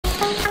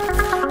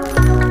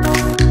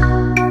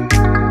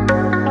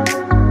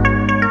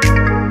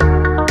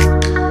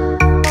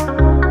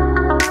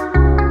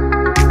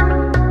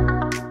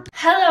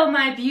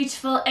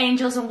little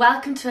angels, and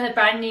welcome to a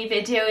brand new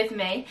video with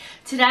me.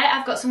 Today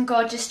I've got some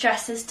gorgeous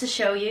dresses to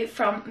show you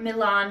from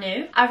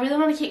Milanoo. I really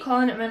want to keep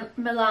calling it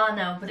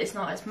Milanoo, but it's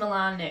not, it's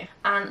Milanoo.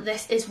 And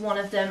this is one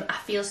of them. I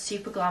feel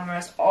super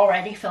glamorous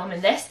already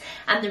filming this,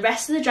 and the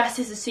rest of the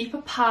dresses are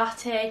super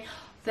party.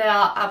 They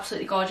are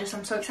absolutely gorgeous.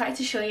 I'm so excited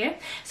to show you.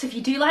 So if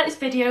you do like this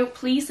video,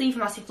 please leave a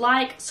massive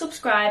like,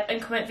 subscribe and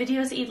comment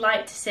videos that you'd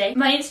like to see.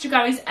 My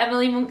Instagram is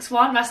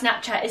EmilyMonks1, my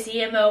Snapchat is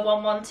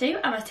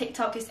EMO112 and my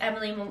TikTok is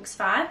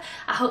EmilyMonks5. I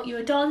hope you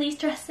adore these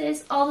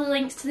dresses. All the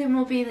links to them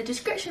will be in the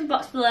description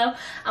box below,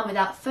 and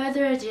without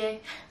further ado,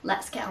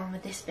 let's get on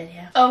with this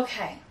video.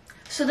 Okay.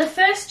 So the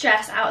first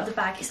dress out of the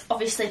bag is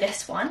obviously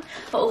this one,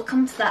 but we'll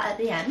come to that at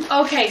the end.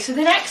 Okay, so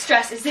the next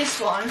dress is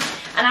this one,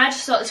 and I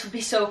just thought this would be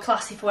so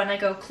classy for when I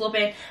go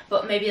clubbing,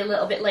 but maybe a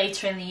little bit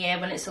later in the year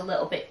when it's a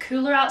little bit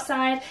cooler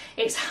outside.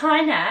 It's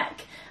high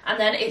neck, and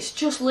then it's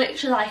just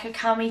literally like a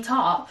cami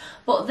top,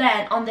 but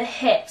then on the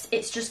hips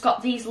it's just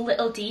got these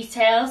little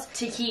details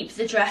to keep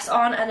the dress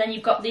on, and then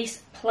you've got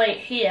this plate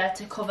here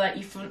to cover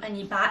your front and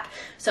your back,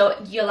 so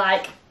you're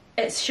like,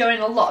 it's showing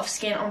a lot of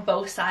skin on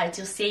both sides.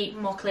 You'll see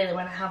more clearly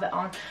when I have it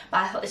on, but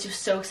I thought this was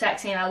so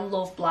sexy and I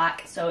love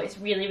black, so it's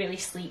really, really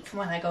sleek for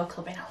when I go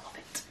clubbing. I love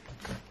it.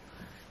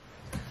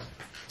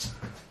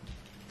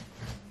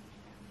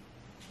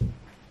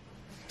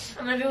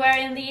 I'm going to be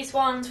wearing these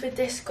ones with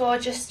this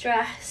gorgeous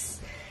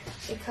dress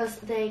because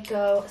they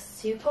go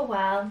super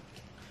well.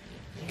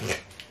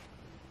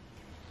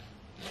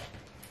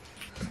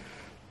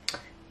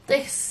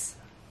 This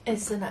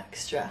is the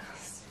next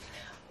dress.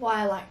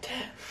 Why I liked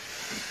it.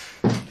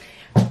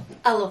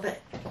 I love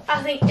it.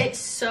 I think it's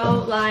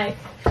so like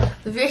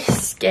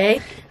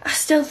risky. I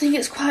still think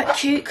it's quite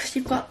cute because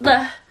you've got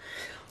the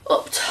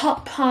up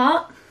top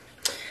part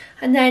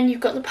and then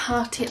you've got the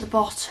party at the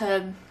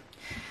bottom.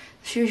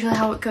 That's usually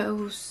how it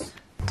goes.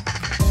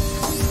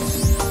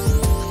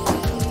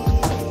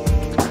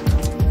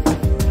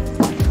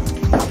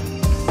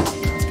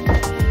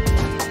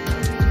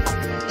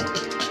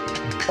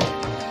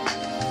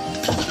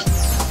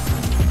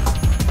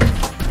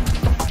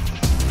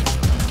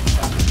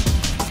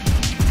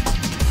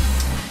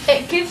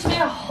 It gives me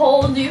a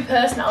whole new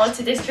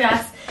personality, this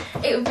dress.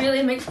 It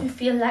really makes me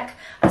feel like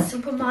a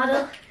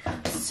supermodel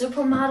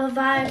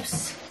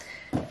vibes.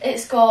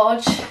 It's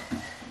gorgeous.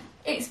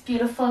 It's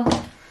beautiful.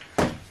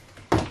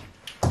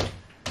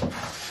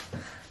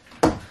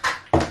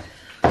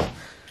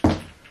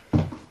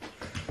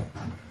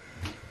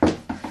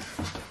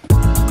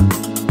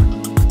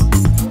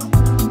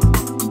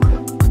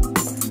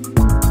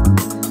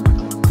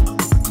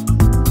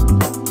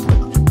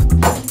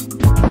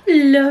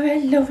 Love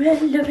it, love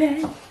it, love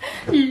it,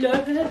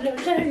 love it,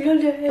 love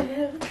it, love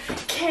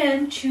it.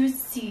 Can't you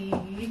see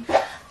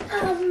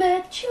I'm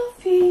at your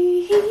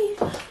feet?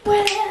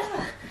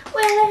 Wherever,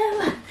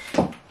 wherever,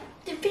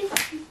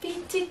 be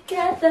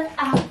together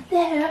out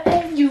there,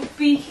 and you'll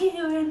be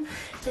hearing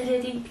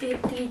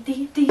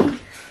da-da-dee-dee-dee-dee-dee.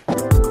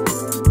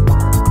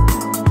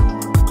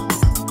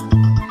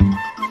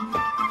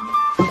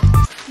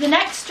 The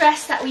next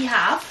dress that we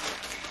have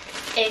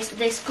is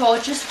this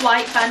gorgeous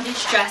white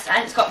bandage dress,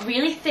 and it's got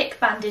really thick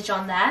bandage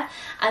on there,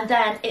 and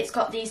then it's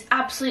got these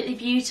absolutely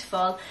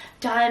beautiful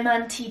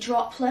diamante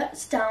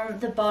droplets down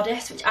the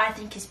bodice, which I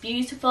think is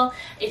beautiful.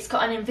 It's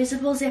got an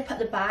invisible zip at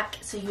the back,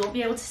 so you won't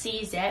be able to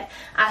see zip.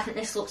 I think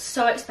this looks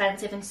so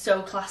expensive and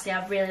so classy.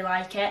 I really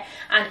like it,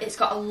 and it's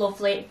got a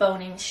lovely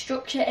boning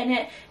structure in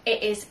it.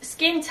 It is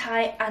skin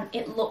tight and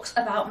it looks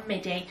about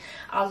midi.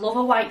 I love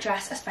a white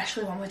dress,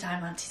 especially one with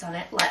diamantes on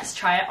it. Let's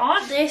try it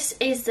on. This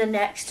is the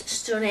next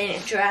stunning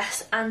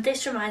dress, and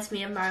this reminds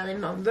me of Marilyn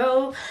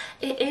Monroe.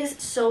 It is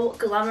so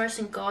glamorous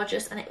and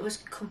gorgeous, and it was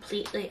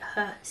completely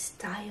her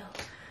style.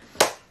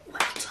 Well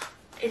done.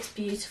 It's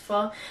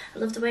beautiful. I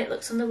love the way it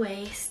looks on the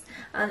waist,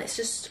 and it's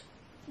just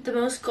the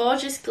most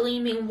gorgeous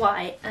gleaming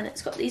white, and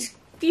it's got these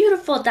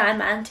beautiful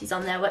diamantes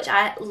on there, which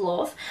I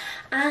love,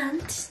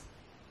 and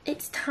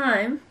it's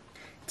time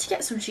to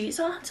get some shoes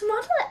on to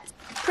model it.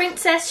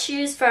 Princess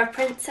shoes for a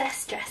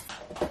princess dress.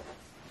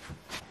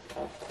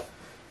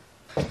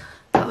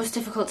 That was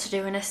difficult to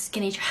do in a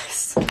skinny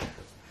dress.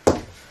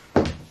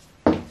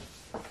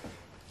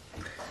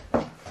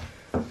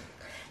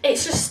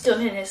 It's just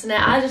stunning, isn't it?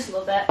 I just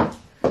love it.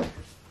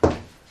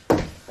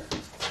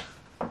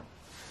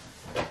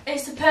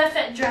 It's the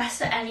perfect dress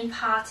for any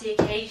party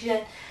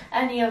occasion,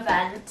 any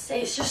event.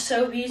 It's just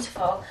so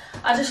beautiful.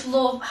 I just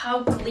love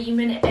how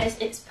gleaming it is.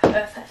 It's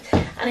perfect,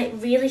 and it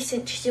really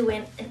cinches you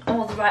in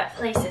all the right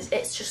places.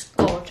 It's just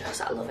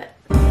gorgeous. I love it.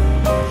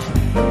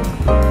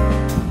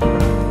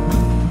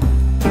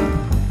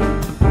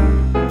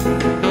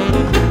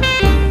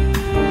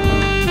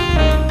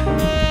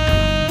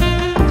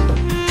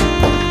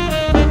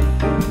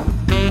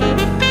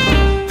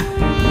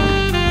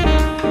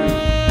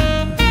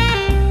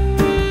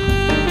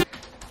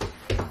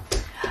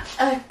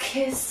 A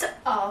kiss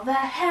of a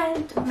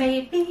hand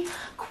may be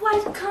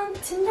quite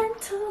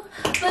continental,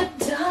 but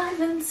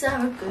diamonds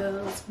are a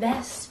girl's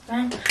best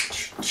friend.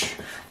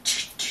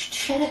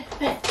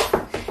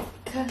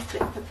 Cause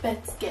big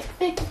bets get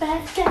big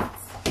bad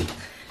gets.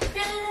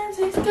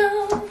 is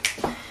gone.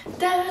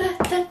 Da da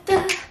da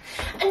da.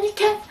 And you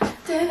can't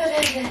da da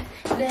da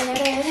da da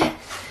da.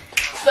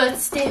 But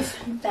stiff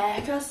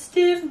back or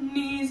stiff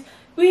knees,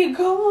 we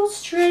go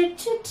straight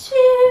to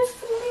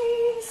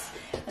Tiffany's.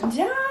 And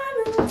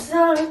diamonds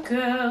are a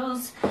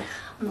girl's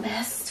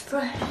best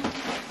friend.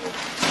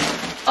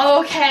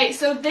 Okay,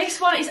 so this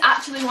one is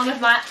actually one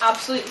of my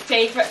absolute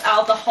favourites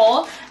out of the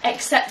haul,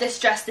 except this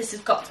dress. This has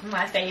got to be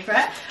my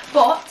favourite.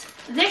 But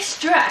this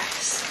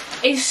dress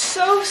is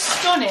so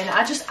stunning.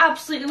 I just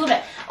absolutely love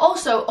it.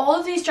 Also, all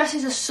of these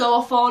dresses are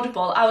so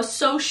affordable. I was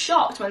so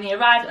shocked when they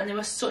arrived and they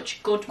were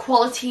such good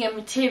quality and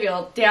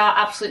material. They are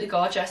absolutely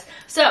gorgeous.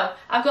 So,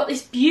 I've got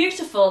this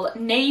beautiful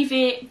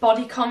navy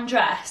bodycon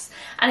dress,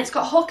 and it's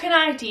got hook and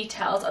eye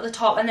details at the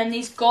top, and then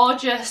these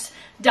gorgeous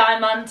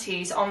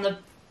diamantes on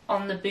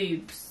the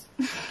boobs.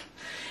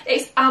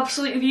 It's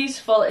absolutely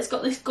beautiful. It's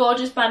got this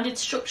gorgeous banded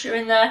structure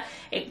in there.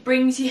 It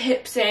brings your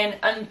hips in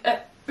and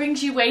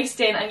brings your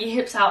waist in and your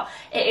hips out.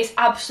 It is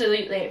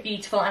absolutely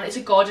beautiful, and it's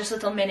a gorgeous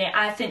little mini.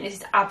 I think this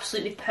is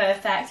absolutely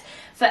perfect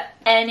for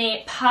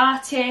any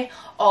party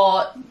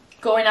or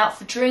going out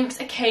for drinks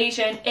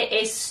occasion. It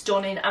is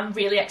stunning. I'm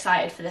really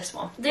excited for this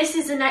one. This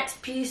is the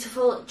next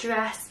beautiful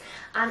dress,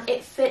 and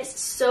it fits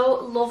so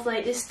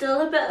lovely. There's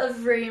still a bit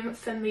of room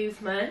for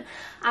movement,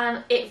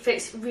 and it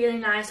fits really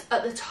nice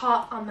at the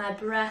top on my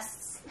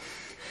breasts.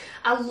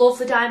 I love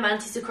the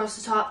diamantes across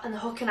the top and the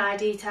hook and eye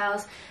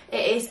details.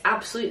 It is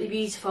absolutely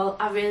beautiful.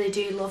 I really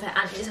do love it,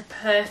 and it's a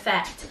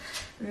perfect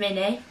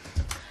mini.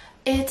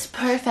 It's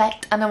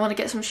perfect, and I want to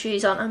get some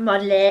shoes on and my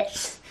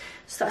legs,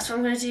 so that's what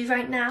I'm going to do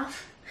right now.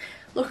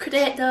 Look at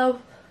it though.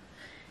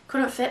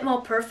 Couldn't fit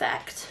more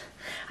perfect.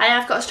 I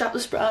have got a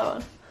strapless bra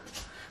on,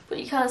 but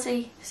you can't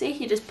see. See,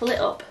 you just pull it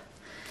up.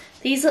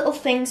 These little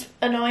things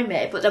annoy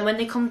me, but then when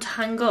they come to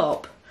hang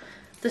up,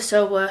 they're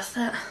so worth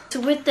it. So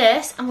with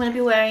this, I'm going to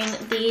be wearing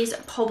these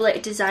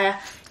Public Desire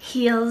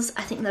heels.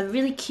 I think they're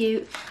really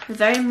cute. They're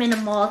very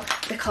minimal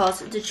because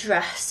the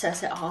dress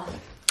says it all.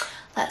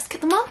 Let's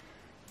get them on.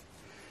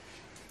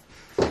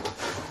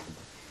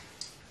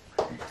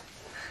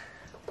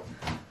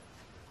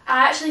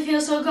 I actually feel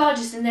so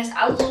gorgeous in this.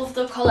 I love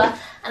the colour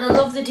and I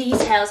love the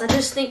details. I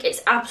just think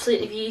it's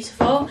absolutely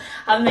beautiful.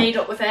 I've made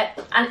up with it,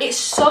 and it's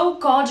so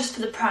gorgeous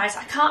for the price.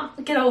 I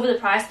can't get over the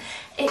price.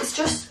 It's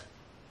just,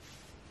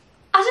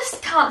 I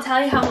just can't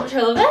tell you how much I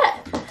love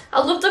it.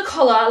 I love the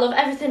colour. I love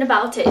everything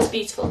about it. It's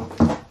beautiful.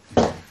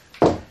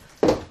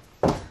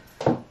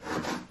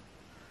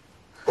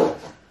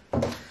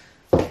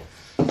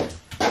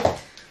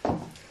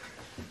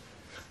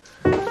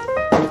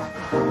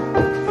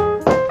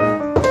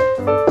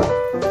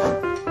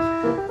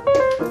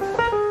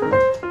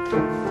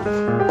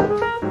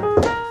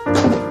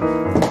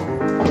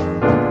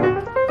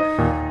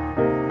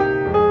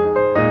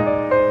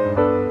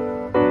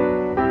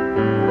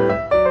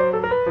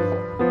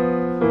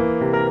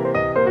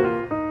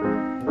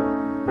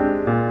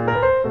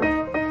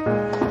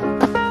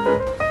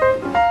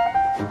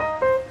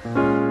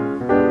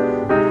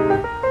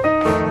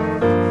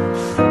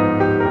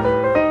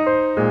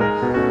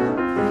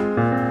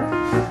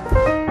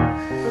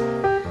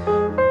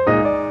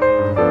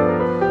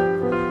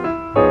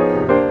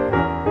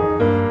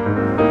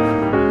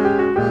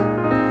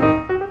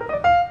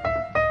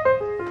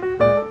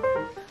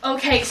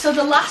 Okay, so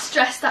the last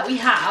dress that we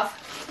have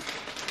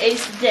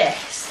is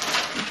this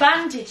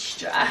bandage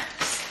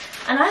dress,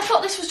 and I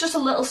thought this was just a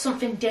little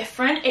something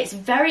different. It's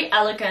very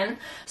elegant.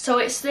 So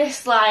it's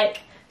this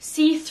like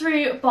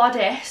see-through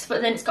bodice,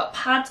 but then it's got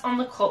pads on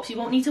the cup, so you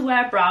won't need to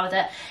wear a bra with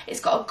it.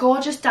 It's got a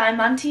gorgeous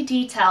diamante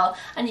detail,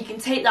 and you can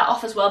take that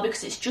off as well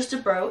because it's just a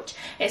brooch.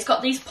 It's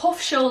got these puff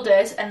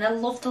shoulders, and I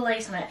love the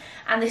lace on it,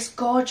 and this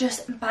gorgeous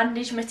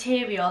bandage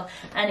material,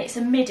 and it's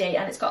a midi,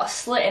 and it's got a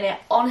slit in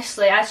it.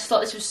 Honestly, I just thought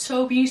this was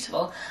so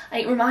beautiful.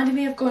 It reminded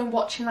me of going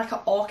watching like an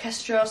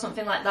orchestra or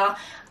something like that.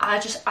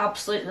 I just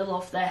absolutely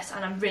love this,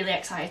 and I'm really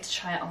excited to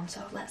try it on,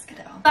 so let's get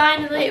it on.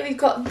 Finally, we've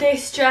got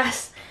this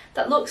dress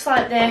that looks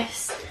like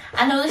this.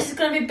 I know this is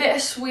going to be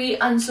bittersweet,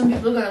 and some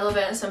people are going to love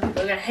it and some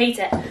people are going to hate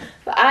it,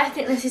 but I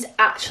think this is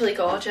actually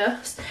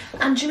gorgeous.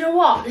 And do you know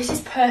what? This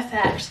is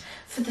perfect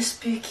for the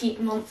spooky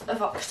month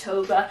of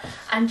October.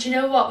 And do you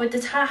know what?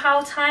 With how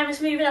time is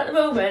moving at the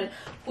moment,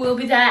 we'll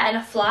be there in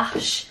a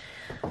flash.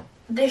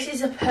 This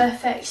is a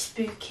perfect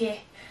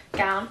spooky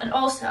gown, and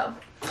also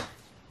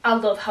I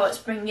love how it's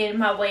bringing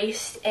my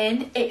waist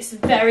in. It's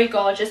very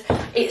gorgeous.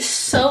 It's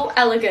so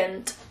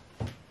elegant.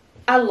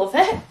 I love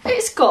it.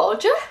 It's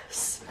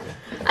gorgeous.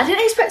 I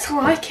didn't expect to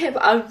like it,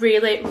 but I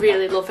really,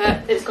 really love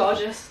it. It's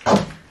gorgeous.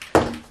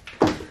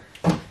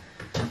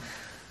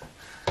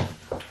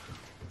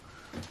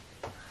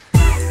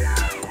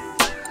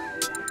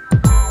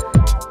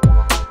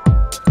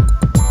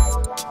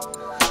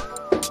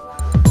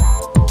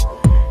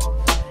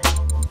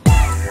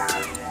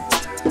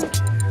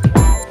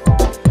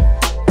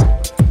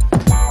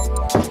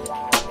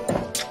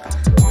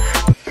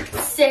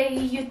 Say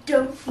you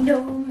don't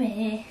know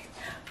me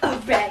or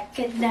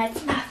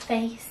recognize my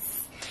face.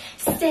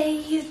 Say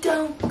you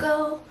don't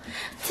go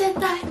to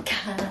that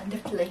kind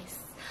of place.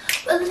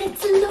 Well,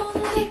 it's a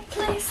lonely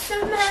place,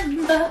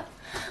 remember.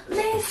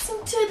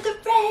 Listen to the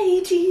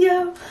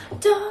radio,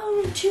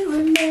 don't you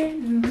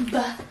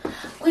remember?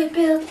 We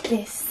built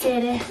this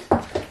city,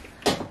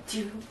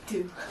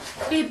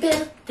 we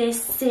built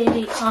this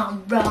city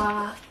on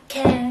rock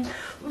and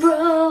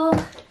roll.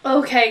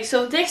 Okay,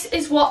 so this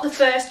is what the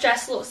first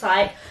dress looks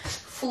like,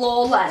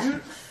 floor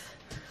length,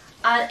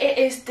 and it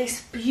is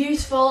this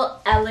beautiful,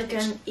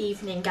 elegant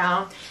evening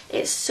gown.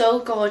 It's so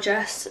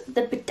gorgeous,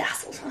 the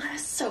bedazzles on it are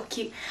so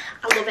cute,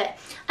 I love it.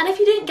 And if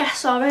you didn't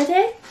guess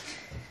already,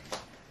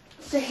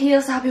 the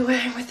heels I'll be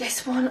wearing with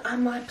this one are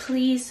my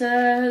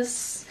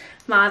pleasers,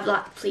 my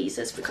black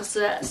pleasers, because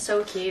they're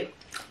so cute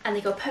and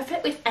they go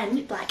perfect with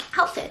any black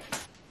outfit.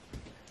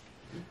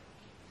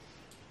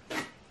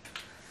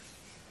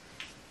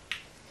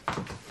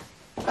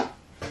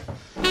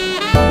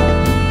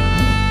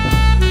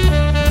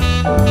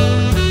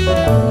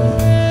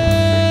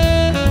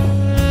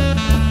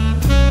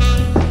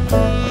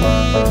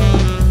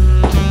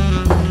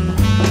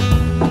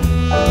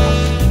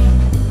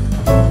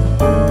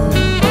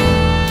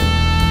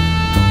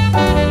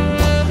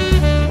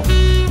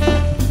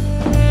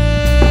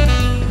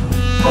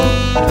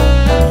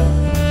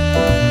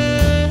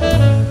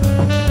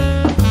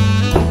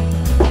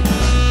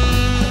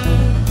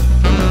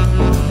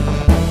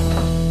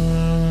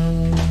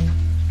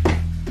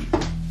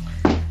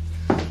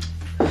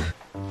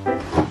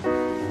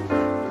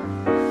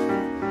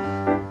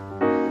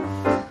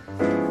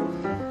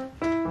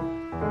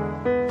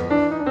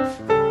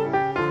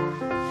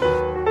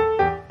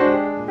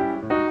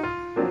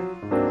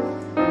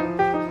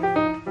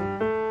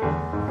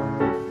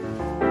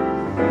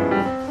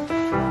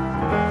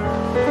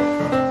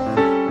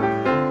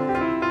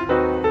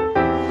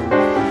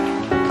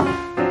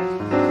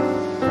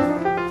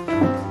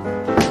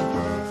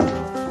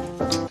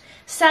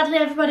 Sadly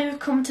everybody, we've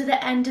come to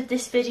the end of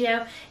this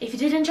video. If you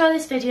did enjoy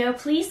this video,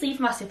 please leave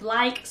a massive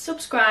like,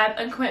 subscribe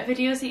and comment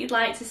videos that you'd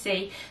like to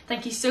see.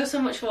 Thank you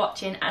so much for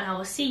watching, and I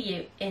will see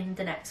you in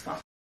the next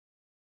one.